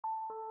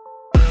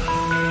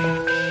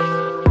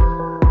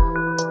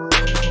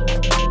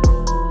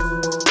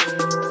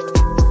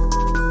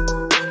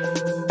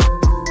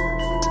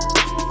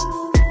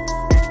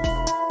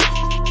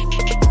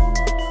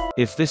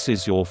If this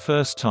is your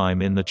first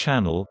time in the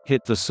channel,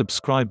 hit the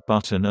subscribe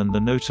button and the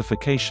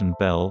notification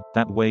bell,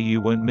 that way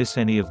you won't miss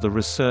any of the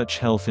research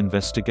health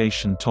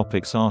investigation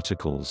topics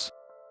articles.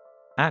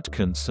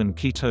 Atkins and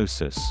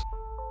Ketosis.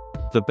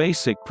 The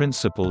basic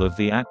principle of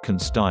the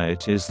Atkins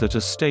diet is that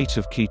a state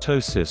of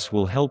ketosis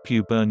will help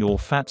you burn your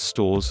fat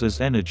stores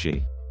as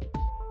energy.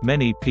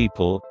 Many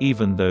people,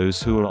 even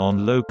those who are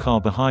on low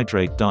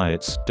carbohydrate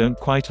diets, don't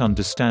quite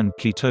understand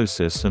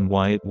ketosis and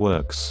why it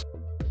works.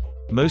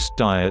 Most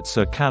diets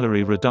are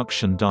calorie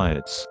reduction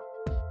diets.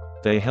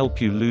 They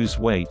help you lose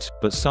weight,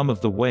 but some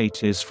of the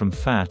weight is from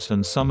fat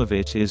and some of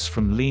it is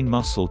from lean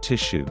muscle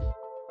tissue.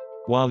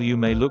 While you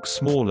may look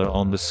smaller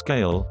on the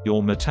scale,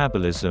 your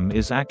metabolism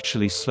is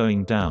actually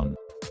slowing down.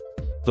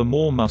 The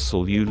more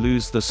muscle you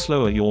lose, the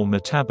slower your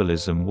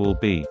metabolism will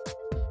be.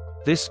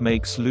 This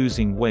makes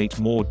losing weight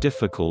more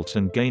difficult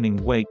and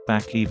gaining weight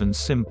back even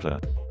simpler.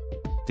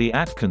 The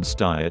Atkins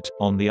diet,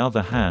 on the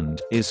other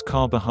hand, is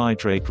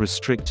carbohydrate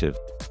restrictive.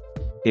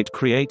 It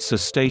creates a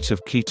state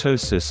of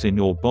ketosis in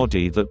your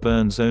body that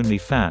burns only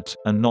fat,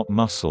 and not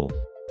muscle.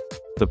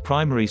 The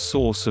primary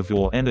source of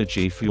your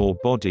energy for your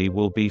body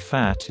will be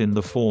fat in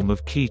the form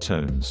of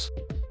ketones.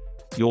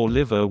 Your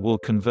liver will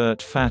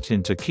convert fat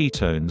into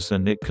ketones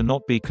and it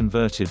cannot be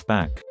converted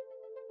back.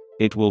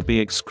 It will be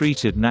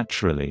excreted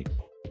naturally.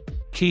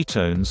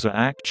 Ketones are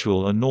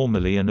actually and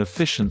normally an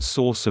efficient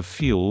source of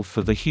fuel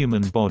for the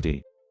human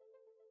body.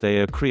 They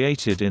are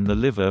created in the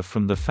liver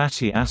from the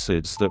fatty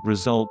acids that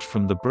result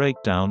from the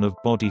breakdown of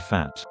body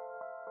fat.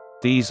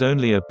 These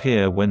only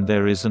appear when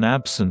there is an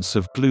absence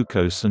of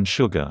glucose and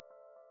sugar.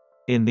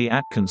 In the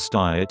Atkins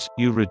diet,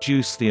 you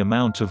reduce the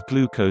amount of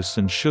glucose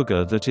and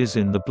sugar that is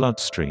in the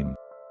bloodstream.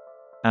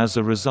 As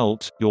a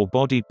result, your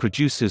body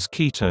produces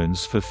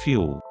ketones for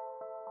fuel.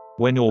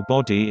 When your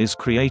body is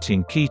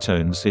creating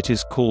ketones, it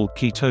is called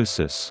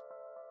ketosis.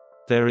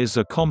 There is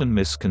a common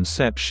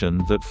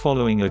misconception that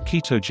following a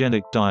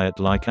ketogenic diet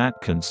like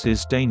Atkins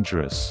is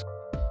dangerous.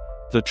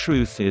 The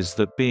truth is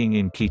that being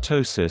in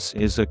ketosis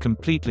is a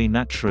completely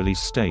natural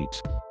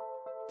state.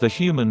 The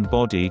human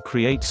body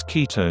creates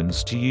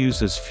ketones to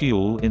use as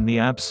fuel in the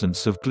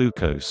absence of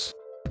glucose.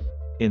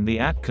 In the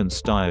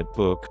Atkins diet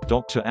book,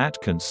 Dr.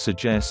 Atkins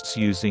suggests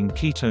using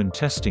ketone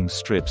testing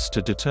strips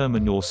to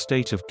determine your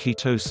state of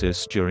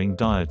ketosis during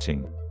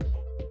dieting.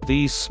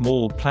 These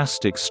small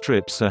plastic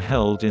strips are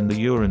held in the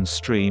urine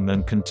stream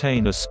and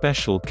contain a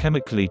special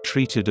chemically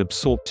treated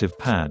absorptive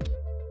pad.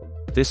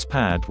 This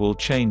pad will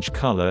change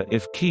color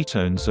if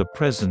ketones are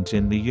present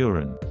in the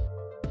urine.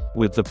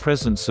 With the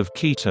presence of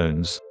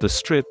ketones, the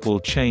strip will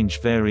change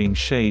varying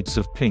shades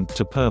of pink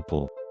to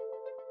purple.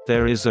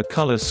 There is a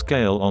color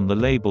scale on the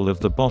label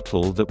of the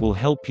bottle that will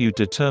help you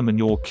determine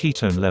your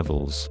ketone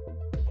levels.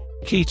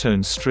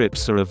 Ketone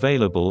strips are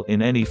available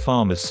in any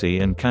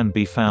pharmacy and can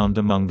be found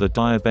among the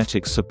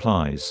diabetic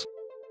supplies.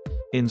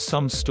 In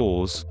some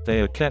stores,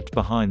 they are kept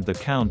behind the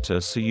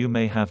counter, so you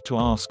may have to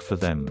ask for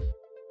them.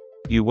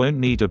 You won't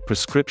need a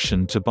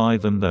prescription to buy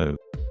them though.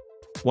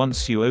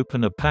 Once you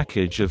open a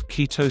package of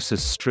ketosis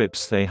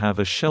strips, they have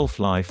a shelf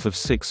life of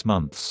 6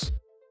 months.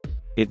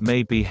 It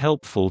may be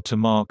helpful to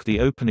mark the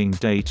opening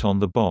date on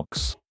the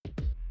box.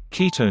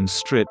 Ketone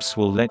strips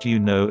will let you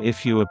know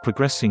if you are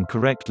progressing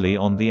correctly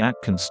on the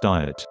Atkins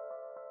diet.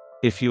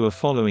 If you are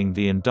following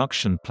the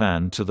induction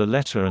plan to the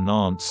letter and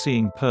aren't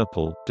seeing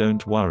purple,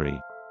 don't worry.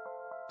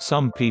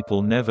 Some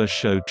people never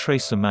show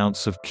trace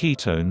amounts of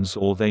ketones,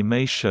 or they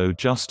may show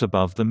just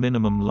above the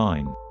minimum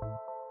line.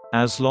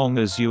 As long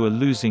as you are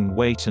losing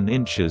weight and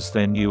inches,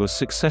 then you are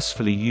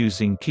successfully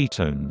using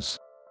ketones.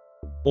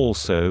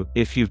 Also,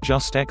 if you've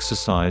just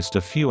exercised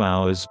a few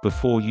hours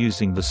before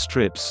using the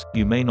strips,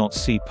 you may not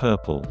see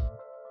purple.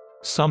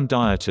 Some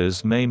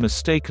dieters may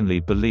mistakenly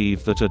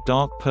believe that a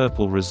dark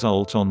purple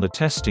result on the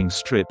testing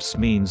strips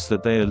means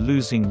that they are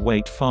losing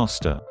weight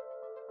faster.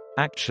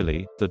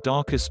 Actually, the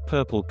darkest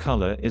purple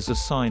color is a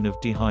sign of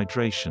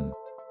dehydration.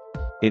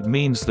 It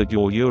means that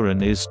your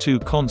urine is too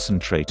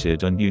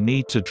concentrated and you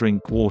need to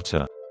drink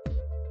water.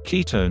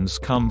 Ketones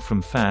come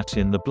from fat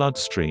in the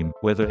bloodstream,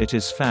 whether it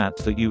is fat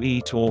that you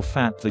eat or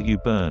fat that you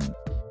burn.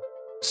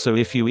 So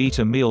if you eat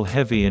a meal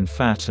heavy in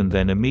fat and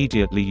then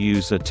immediately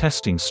use a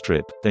testing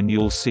strip, then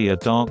you'll see a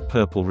dark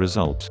purple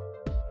result.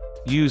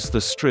 Use the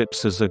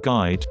strips as a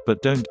guide,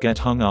 but don't get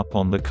hung up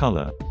on the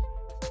color.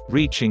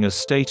 Reaching a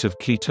state of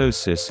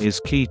ketosis is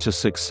key to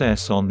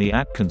success on the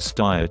Atkins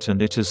diet,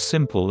 and it is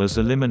simple as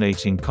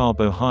eliminating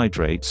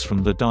carbohydrates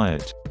from the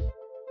diet.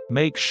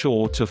 Make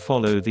sure to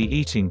follow the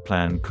eating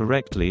plan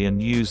correctly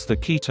and use the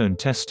ketone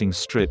testing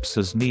strips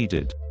as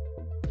needed.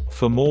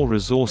 For more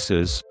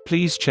resources,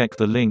 please check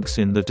the links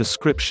in the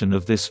description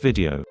of this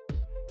video.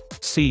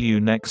 See you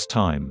next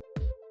time.